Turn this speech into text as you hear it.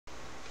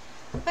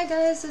Hi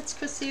guys, it's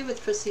Chrissie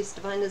with Chrissie's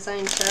Divine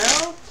Design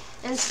Tarot,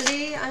 and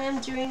today I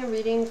am doing a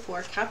reading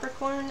for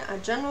Capricorn, a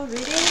general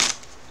reading,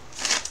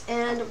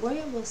 and we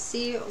will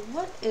see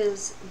what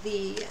is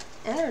the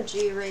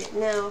energy right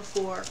now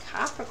for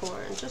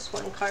Capricorn. Just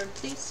one card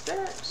please,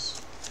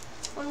 Spirit.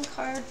 One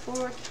card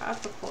for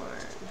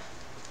Capricorn.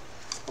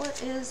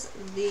 What is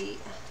the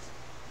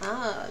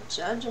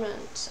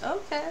Judgment.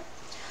 Okay,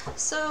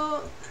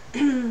 so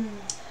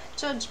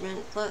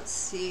Judgment, let's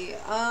see.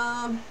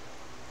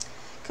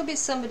 Could be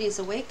somebody's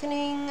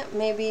awakening,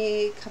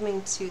 maybe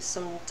coming to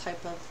some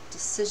type of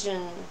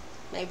decision,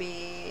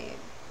 maybe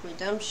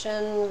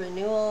redemption,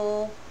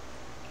 renewal,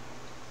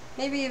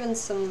 maybe even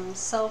some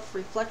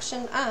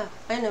self-reflection. I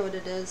know what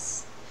it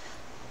is.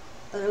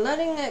 They're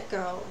letting it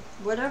go.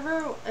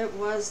 Whatever it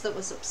was that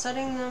was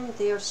upsetting them,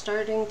 they are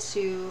starting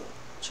to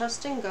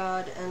trust in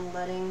God and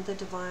letting the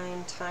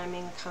divine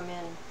timing come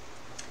in.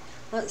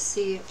 Let's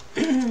see.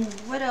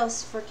 What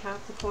else for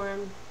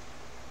Capricorn?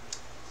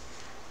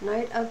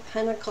 Knight of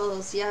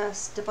Pentacles,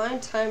 yes, divine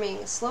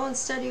timing. Slow and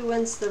steady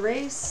wins the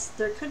race.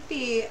 There could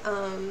be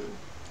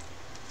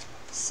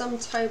some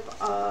type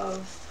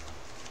of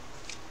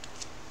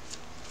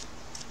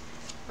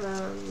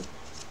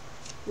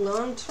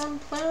long-term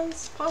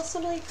plans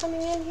possibly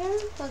coming in here.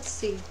 Let's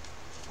see.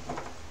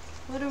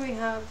 What do we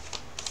have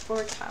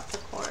for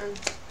Capricorn?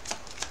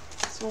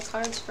 Some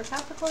cards for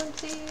Capricorn,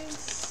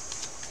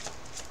 please.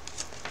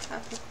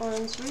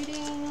 Capricorn's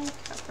reading.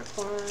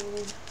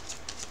 Capricorn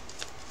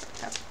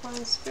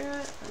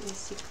Spirit, let me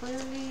see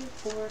clearly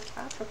for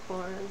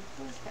Capricorn.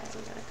 Okay,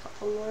 we got a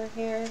couple more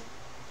here.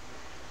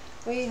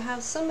 We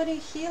have somebody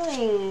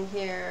healing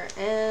here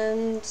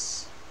and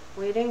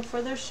waiting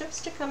for their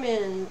shifts to come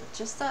in.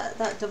 Just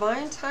that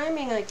divine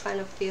timing, I kind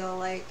of feel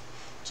like.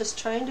 Just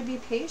trying to be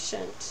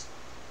patient.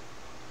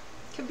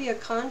 Could be a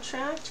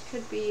contract,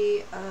 could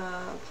be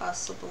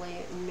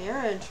possibly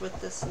marriage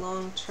with this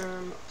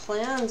long-term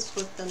plans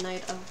with the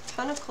Knight of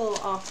Pentacles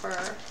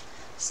offer.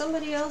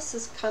 Somebody else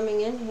is coming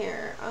in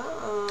here.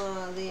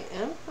 The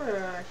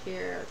Emperor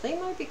here. They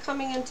might be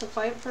coming in to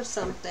fight for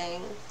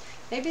something.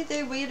 Maybe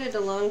they waited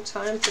a long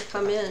time to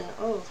come in.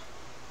 Oh,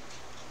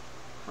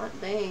 hot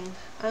dang.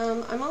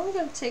 I'm only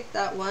going to take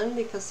that one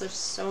because there's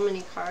so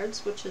many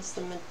cards, which is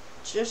the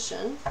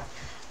Magician.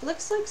 It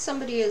looks like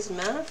somebody is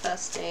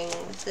manifesting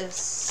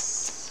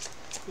this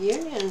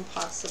union,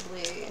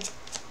 possibly.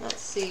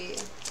 Let's see.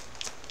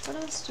 What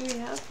else do we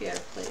have here,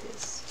 please,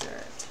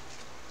 Spirit?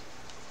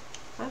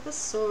 Five of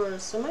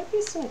Swords. There might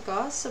be some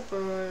gossip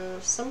or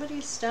somebody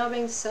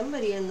stabbing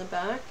somebody in the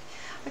back.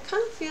 I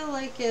kind of feel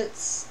like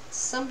it's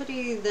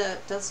somebody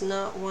that does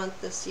not want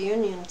this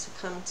union to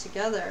come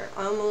together.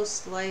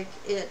 Almost like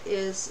it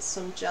is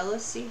some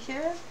jealousy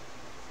here.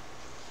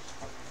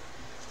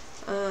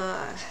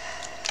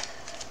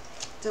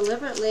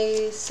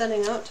 Deliberately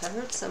setting out to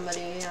hurt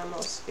somebody, I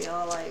almost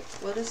feel like.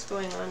 What is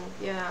going on?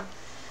 Yeah.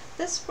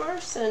 This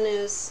person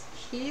is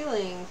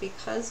healing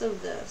because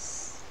of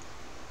this.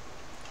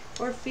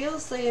 Or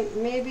feels they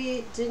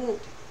maybe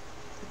didn't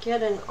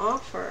get an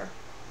offer,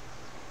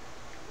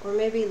 or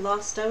maybe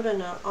lost out on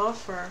an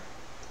offer.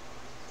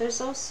 There's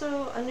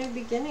also a new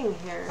beginning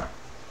here,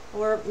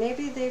 or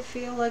maybe they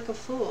feel like a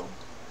fool.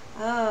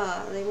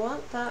 They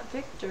want that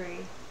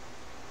victory.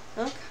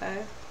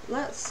 Okay,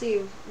 let's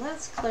see,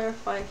 let's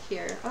clarify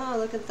here.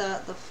 Look at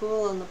that, the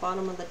Fool on the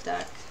bottom of the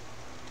deck.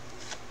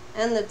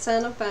 And the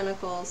Ten of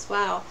Pentacles.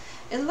 Wow,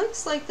 it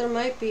looks like there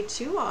might be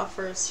two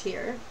offers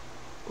here.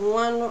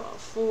 One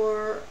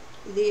for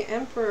the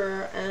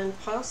Emperor and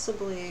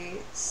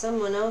possibly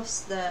someone else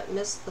that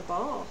missed the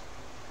ball.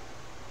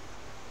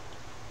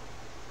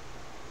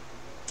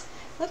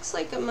 Looks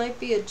like it might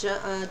be a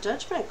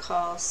judgment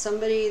call,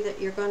 somebody that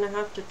you're going to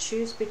have to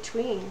choose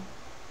between.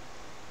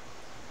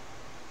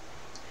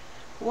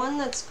 One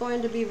that's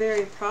going to be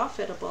very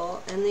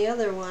profitable and the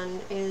other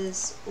one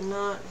is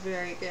not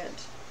very good.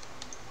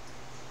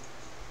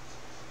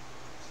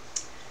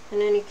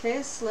 In any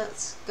case,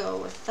 let's go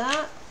with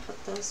that.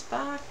 Put those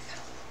back.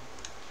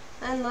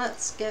 And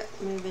let's get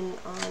moving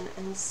on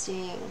and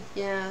seeing.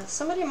 Yeah,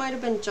 somebody might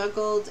have been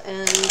juggled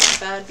and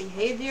bad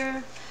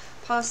behavior.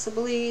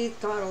 Possibly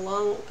got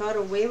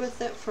away with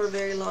it for a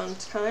very long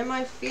time,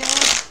 I feel.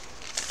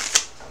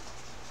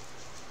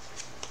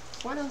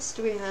 What else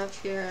do we have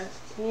here?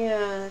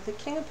 Yeah, the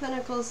King of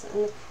Pentacles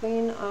and the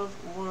Queen of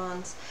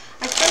Wands.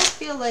 I kind of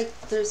feel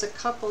like there's a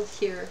couple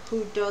here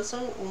who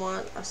doesn't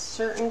want a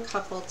certain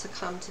couple to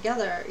come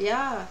together.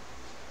 Yeah,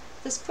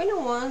 this Queen of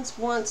Wands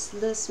wants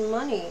this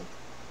money.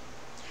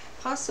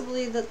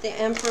 Possibly that the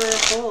Emperor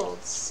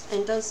holds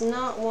and does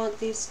not want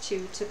these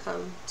two to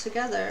come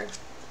together.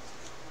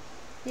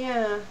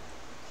 Yeah.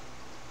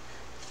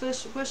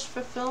 Wish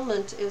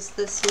fulfillment is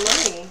this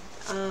money.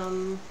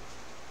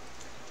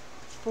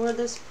 For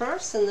this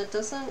person that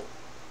doesn't,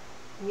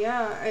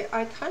 yeah,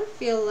 I kind of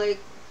feel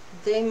like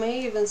they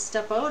may even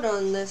step out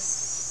on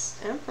this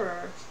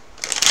Emperor.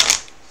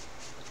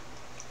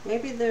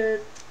 Maybe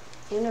they're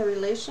in a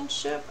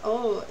relationship.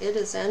 Oh, it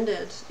is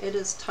ended. It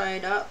is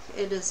tied up.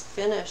 It is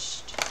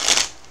finished.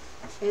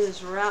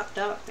 is wrapped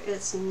up.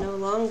 It's no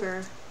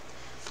longer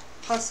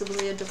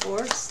possibly a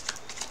divorce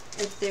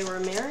if they were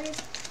married.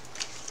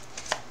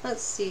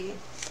 Let's see.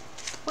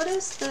 What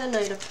is the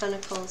Knight of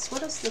Pentacles?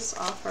 What does this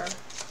offer?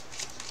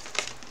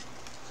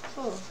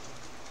 Oh.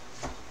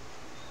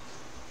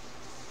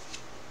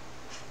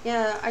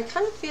 Yeah, I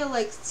kind of feel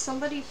like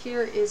somebody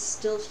here is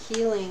still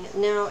healing.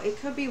 Now, it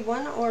could be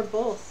one or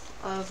both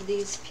of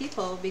these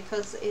people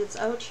because it's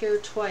out here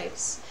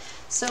twice.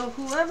 So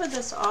whoever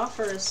this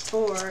offer is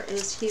for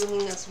is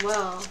healing as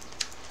well.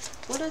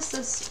 What is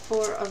this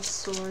Four of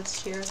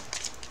Swords here?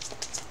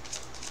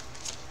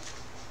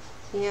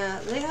 Yeah,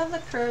 they have the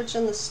courage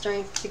and the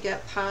strength to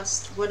get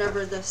past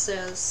whatever this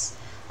is,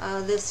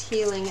 this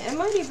healing. It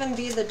might even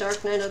be the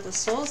Dark Night of the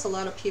Souls. A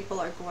lot of people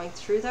are going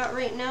through that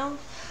right now.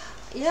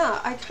 Yeah,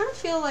 I kind of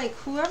feel like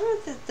whoever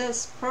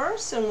this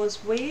person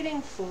was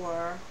waiting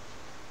for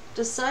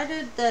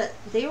decided that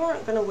they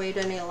weren't going to wait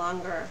any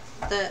longer.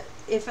 That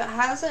if it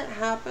hasn't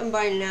happened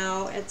by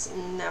now, it's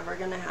never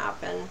going to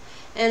happen.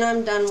 And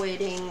I'm done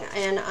waiting,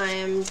 and I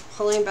am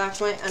pulling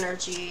back my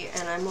energy,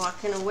 and I'm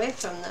walking away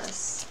from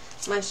this.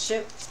 My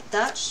ship,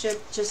 that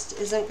ship just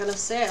isn't going to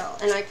sail.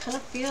 And I kind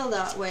of feel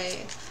that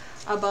way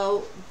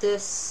about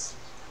this,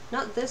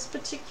 not this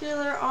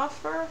particular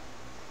offer.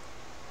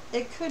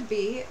 It could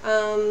be.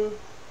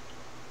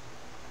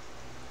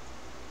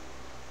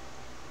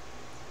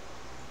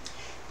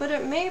 But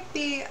it may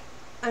be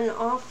an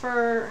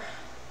offer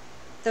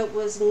that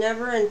was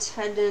never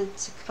intended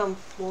to come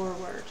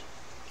forward.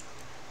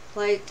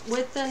 Like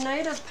with the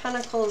Knight of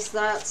Pentacles,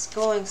 that's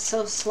going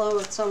so slow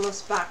it's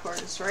almost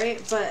backwards,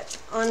 right?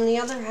 But on the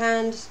other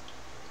hand,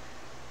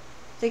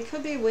 they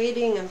could be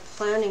waiting and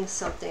planning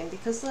something,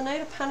 because the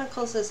Knight of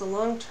Pentacles is a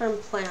long-term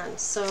plan.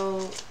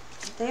 So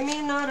they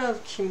may not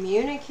have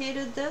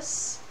communicated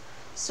this.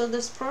 So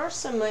this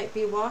person might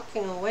be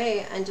walking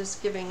away and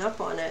just giving up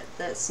on it.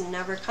 That's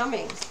never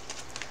coming.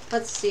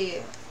 Let's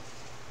see.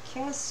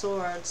 King of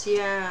Swords,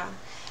 yeah.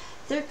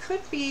 There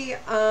could be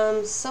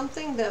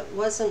something that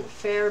wasn't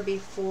fair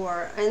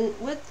before. And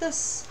with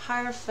this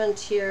Hierophant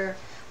here,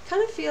 I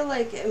kind of feel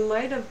like it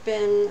might have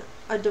been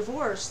a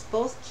divorce.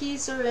 Both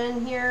keys are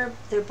in here.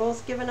 They're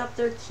both giving up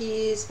their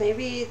keys.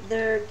 Maybe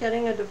they're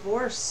getting a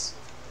divorce.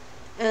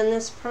 And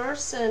this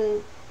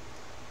person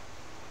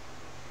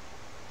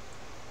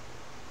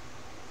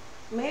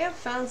may have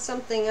found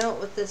something out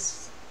with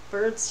this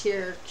birds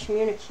here,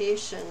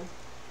 communication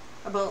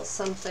about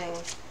something.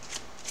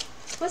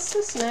 What's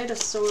this Knight of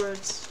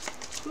Swords?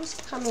 Who's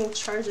coming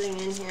charging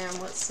in here, and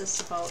what's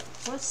this about?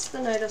 What's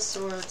the Knight of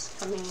Swords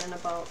coming in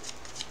about?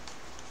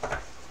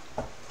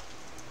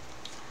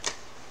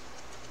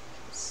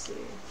 Let's see.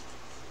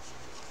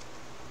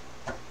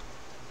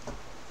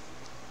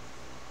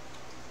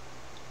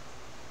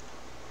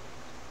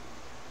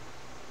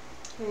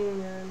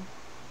 Amen.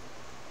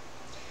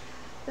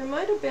 There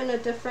might have been a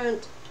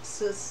different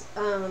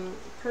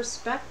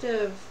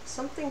perspective.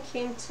 Something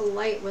came to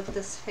light with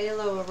this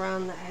halo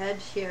around the head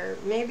here.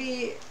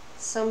 Maybe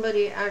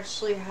somebody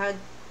actually had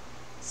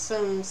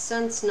some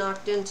sense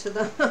knocked into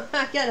them.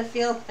 I gotta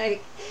feel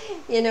like,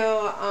 you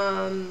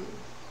know,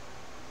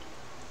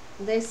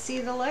 they see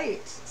the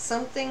light.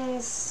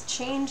 Something's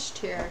changed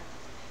here.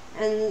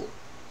 And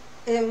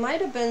it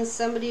might have been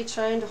somebody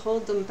trying to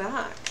hold them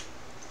back.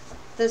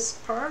 This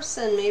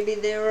person, maybe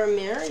they were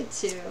married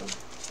to.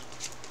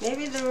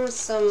 Maybe there were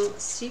some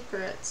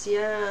secrets,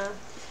 yeah.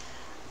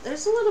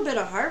 There's a little bit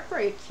of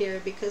heartbreak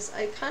here, because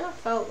I kind of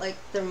felt like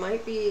there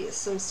might be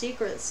some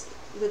secrets.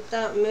 With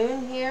that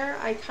moon here,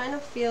 I kind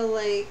of feel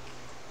like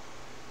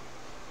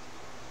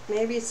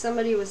maybe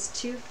somebody was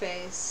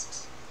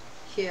two-faced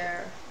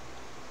here.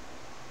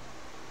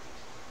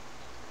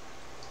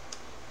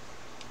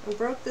 And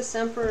broke this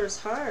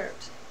Emperor's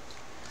heart.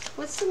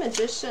 What's the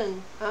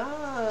Magician?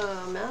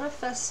 Ah,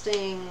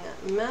 manifesting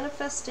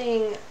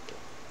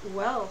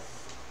wealth.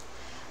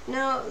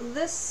 Now,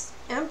 this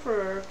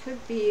Emperor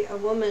could be a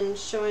woman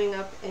showing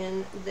up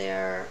in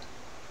their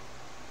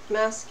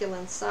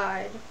masculine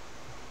side.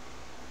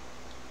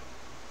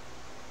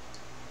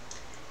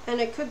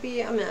 And it could be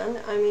a man,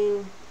 I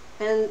mean,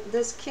 and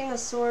this King of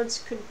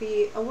Swords could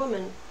be a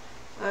woman,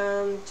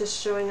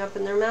 just showing up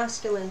in their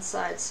masculine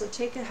side. So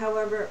take it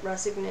however it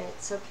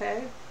resonates,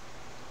 okay?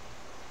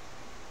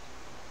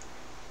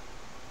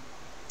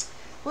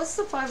 What's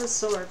the Five of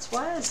Swords?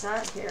 Why is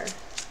that here?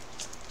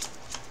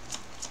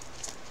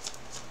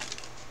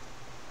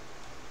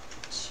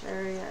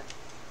 Chariot.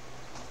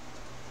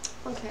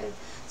 Okay,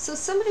 so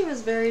somebody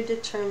was very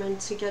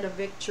determined to get a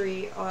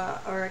victory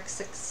or a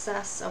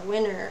success, a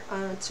winner,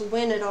 to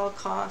win at all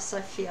costs,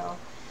 I feel.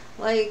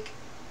 Like,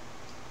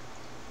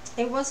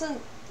 it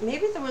wasn't,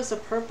 maybe there was a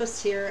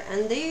purpose here,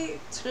 and they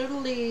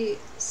totally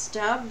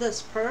stabbed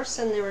this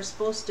person they were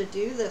supposed to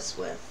do this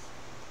with.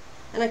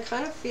 And I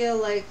kind of feel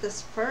like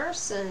this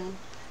person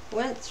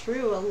went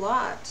through a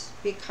lot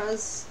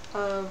because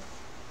of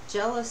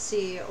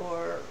jealousy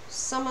or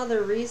some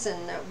other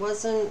reason that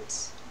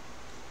wasn't,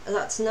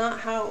 that's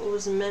not how it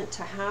was meant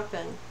to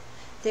happen.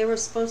 they were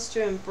supposed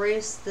to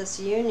embrace this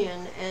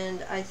union,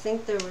 and I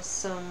think there was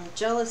some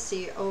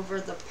jealousy over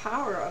the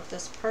power of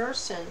this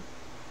person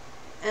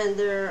and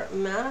their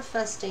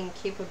manifesting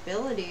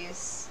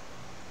capabilities.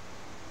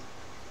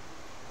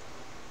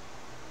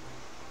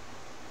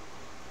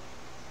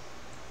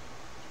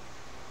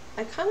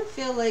 I kind of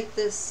feel like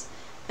this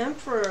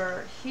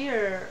Emperor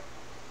here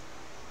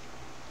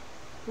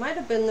might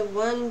have been the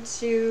one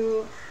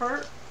to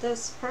hurt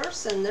this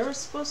person. There was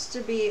supposed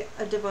to be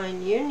a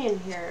divine union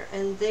here,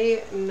 and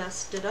they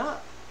messed it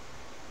up.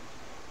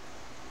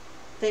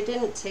 They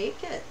didn't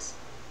take it.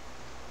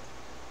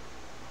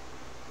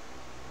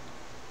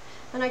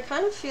 And I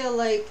kind of feel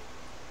like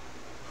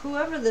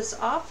whoever this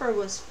offer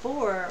was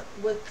for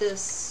with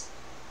this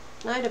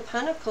Knight of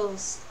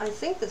Pentacles, I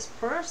think this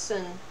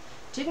person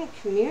didn't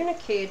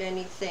communicate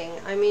anything.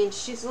 I mean,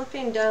 she's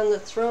looking down the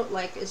throat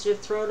like, is your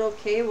throat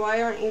okay?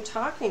 Why aren't you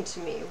talking to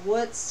me?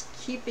 What's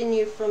keeping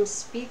you from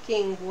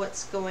speaking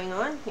what's going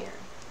on here?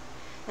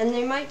 And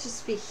they might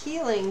just be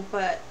healing,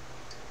 but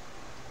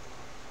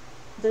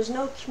there's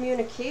no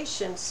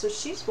communication, so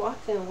she's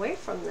walking away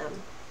from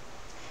them.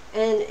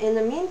 And in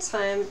the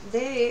meantime,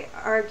 they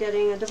are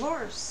getting a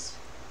divorce,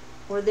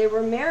 or they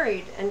were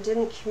married and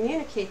didn't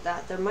communicate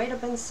that. There might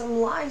have been some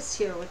lies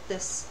here with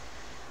this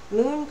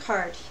Moon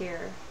card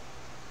here.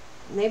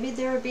 Maybe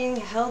they were being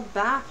held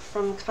back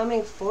from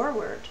coming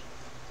forward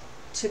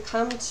to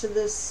come to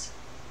this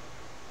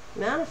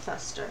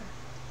manifester.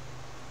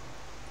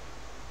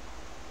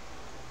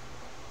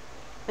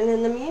 And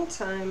in the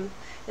meantime,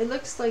 it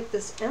looks like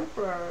this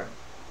Emperor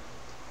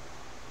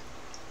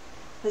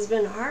has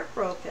been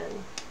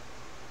heartbroken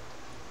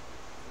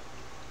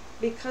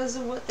because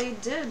of what they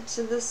did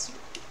to this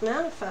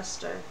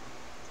manifester.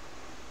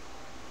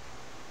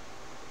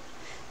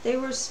 They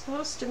were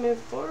supposed to move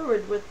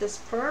forward with this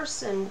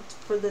person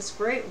for this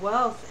great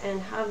wealth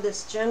and have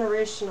this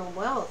generational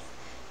wealth,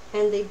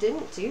 and they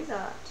didn't do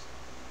that.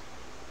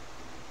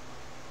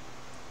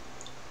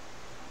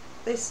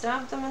 They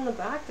stabbed them in the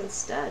back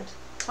instead,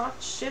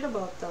 talked shit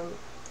about them,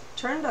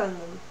 turned on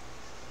them.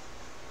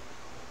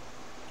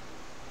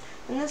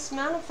 And this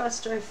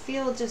manifester, I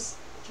feel, just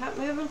kept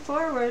moving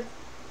forward.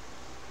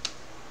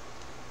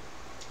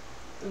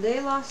 They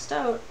lost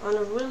out on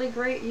a really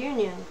great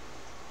union.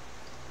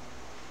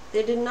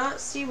 They did not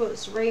see what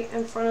was right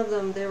in front of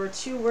them. They were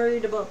too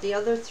worried about the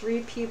other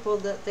 3 people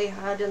that they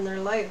had in their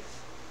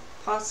life,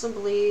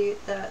 possibly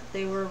that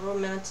they were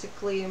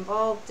romantically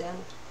involved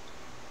in.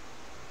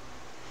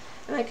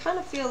 And I kind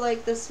of feel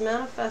like this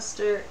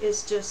manifester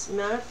is just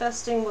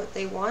manifesting what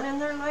they want in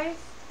their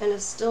life and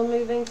is still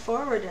moving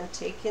forward and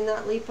taking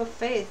that leap of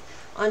faith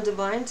on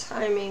divine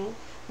timing,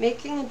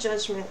 making a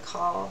judgment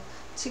call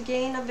to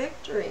gain a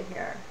victory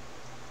here.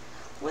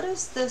 What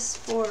is this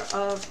 4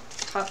 of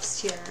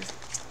Cups here?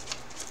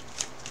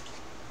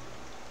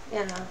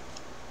 Yeah.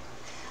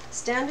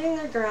 Standing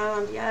their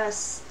ground,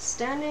 yes.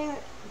 Standing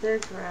their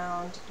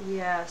ground,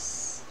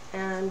 yes.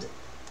 And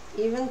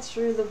even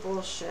through the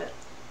bullshit,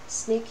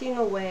 sneaking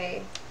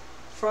away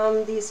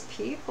from these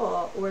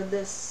people or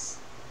this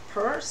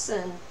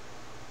person,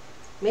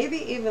 maybe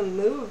even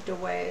moved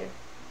away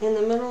in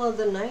the middle of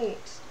the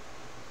night,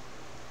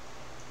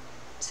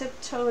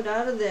 tiptoed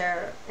out of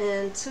there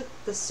and took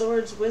the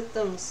swords with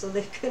them so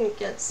they couldn't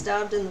get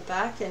stabbed in the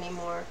back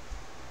anymore.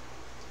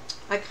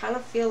 I kind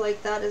of feel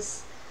like that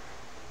is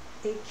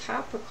a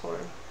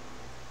Capricorn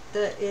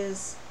that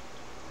is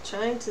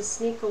trying to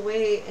sneak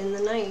away in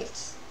the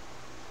night.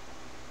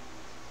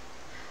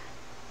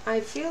 I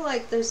feel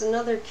like there's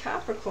another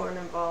Capricorn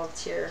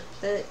involved here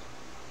that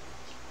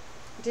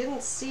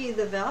didn't see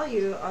the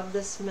value of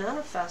this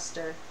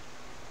manifester.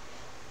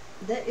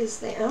 That is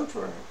the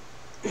Emperor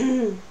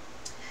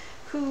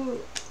who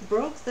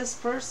broke this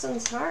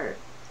person's heart.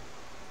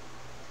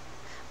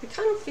 I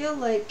kind of feel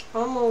like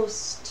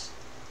almost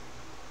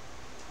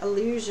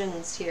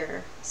illusions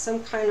here,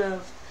 some kind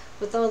of,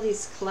 with all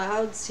these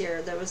clouds here,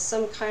 there was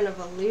some kind of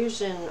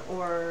illusion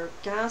or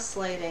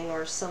gaslighting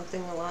or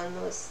something along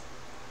those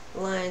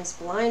lines,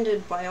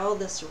 blinded by all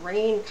this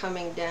rain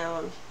coming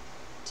down,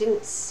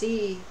 didn't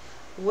see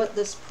what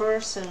this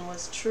person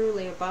was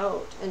truly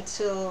about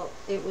until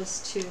it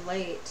was too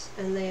late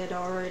and they had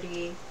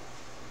already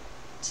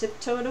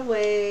tiptoed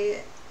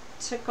away,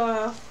 took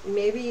off,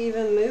 maybe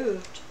even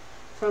moved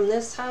from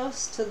this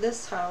house to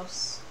this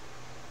house,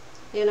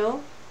 you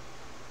know?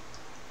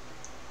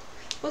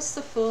 What's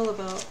the Fool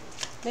about?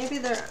 Maybe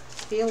they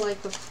feel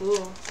like a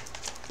fool.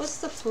 What's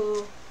the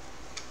Fool?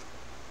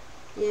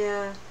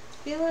 Yeah,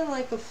 feeling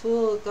like a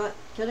fool,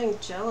 getting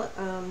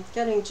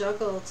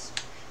juggled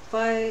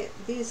by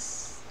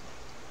these.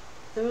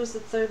 There was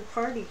a third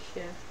party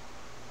here.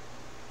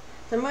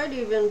 There might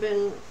even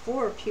been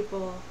 4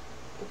 people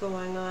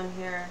going on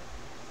here,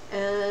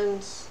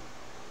 and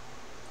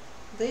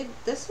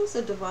this was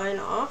a divine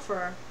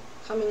offer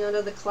coming out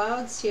of the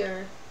clouds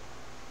here,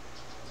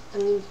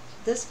 and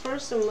this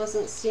person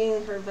wasn't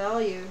seeing her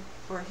value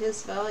or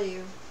his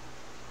value.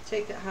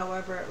 Take it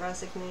however it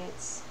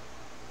resonates.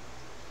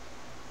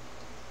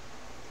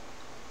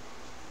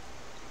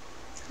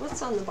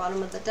 What's on the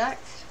bottom of the deck?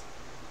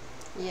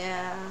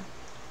 Yeah.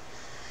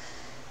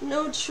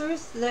 No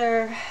truth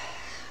there.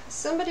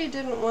 Somebody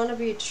didn't want to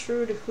be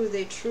true to who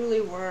they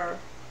truly were.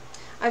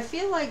 I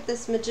feel like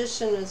this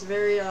magician was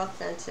very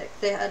authentic.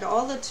 They had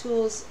all the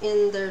tools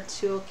in their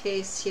tool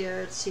case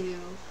here to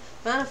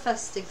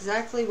manifest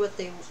exactly what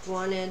they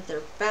wanted.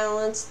 They're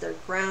balanced, they're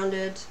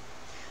grounded.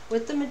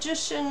 With the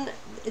magician,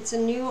 it's a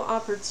new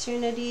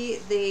opportunity.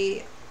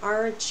 They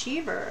are an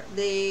achiever.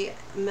 They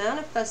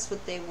manifest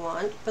what they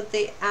want, but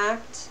they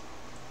act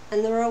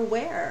and they're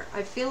aware.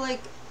 I feel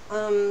like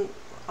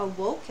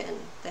awoken.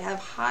 They have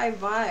high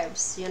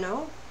vibes, you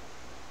know?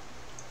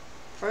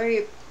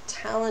 Very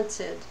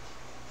talented.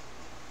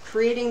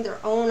 Creating their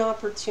own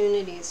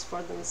opportunities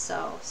for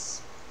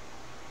themselves.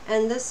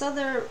 And this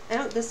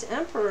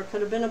emperor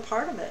could have been a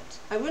part of it.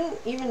 I wouldn't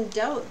even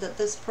doubt that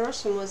this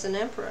person was an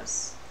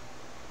empress.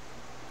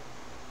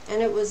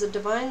 And it was a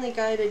divinely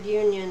guided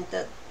union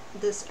that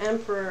this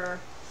emperor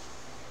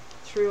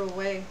threw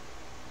away.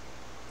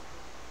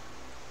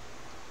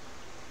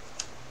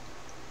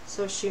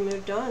 So she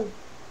moved on.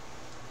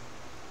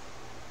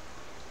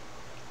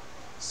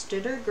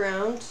 Stood her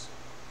ground.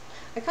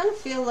 I kind of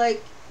feel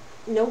like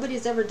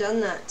nobody's ever done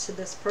that to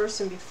this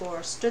person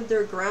before. Stood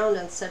their ground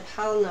and said,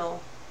 hell no,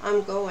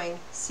 I'm going.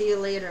 See you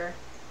later.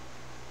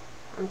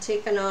 I'm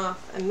taking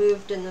off. I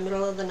moved in the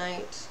middle of the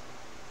night.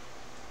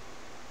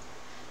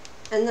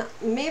 And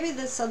maybe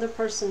this other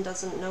person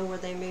doesn't know where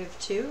they moved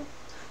to,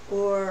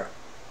 or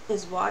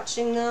is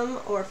watching them,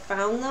 or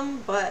found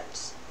them,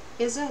 but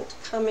isn't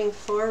coming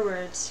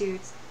forward to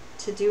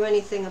do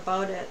anything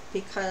about it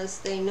because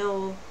they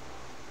know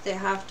they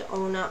have to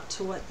own up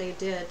to what they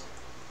did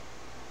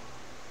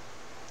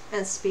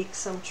and speak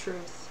some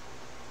truth.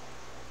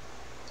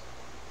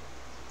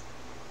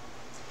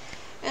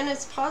 And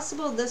it's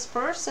possible this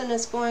person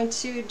is going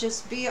to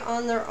just be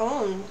on their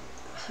own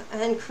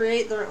and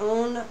create their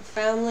own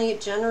family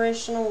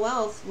generational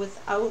wealth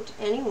without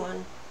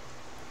anyone.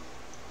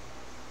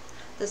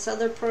 This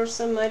other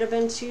person might have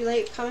been too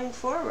late coming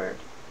forward.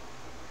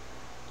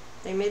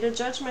 They made a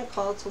judgment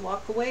call to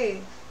walk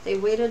away. They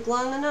waited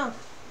long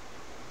enough.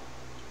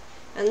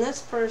 And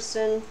this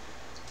person,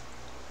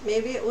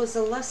 maybe it was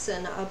a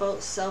lesson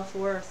about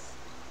self-worth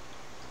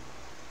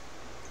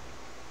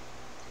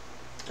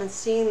and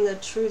seeing the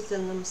truth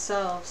in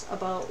themselves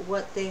about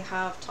what they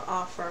have to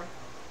offer.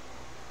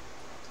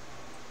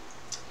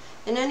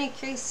 In any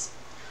case,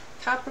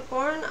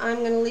 Capricorn, I'm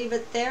going to leave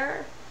it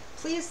there.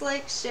 Please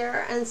like,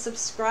 share, and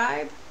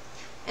subscribe.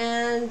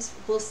 And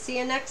we'll see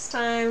you next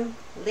time.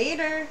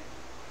 Later.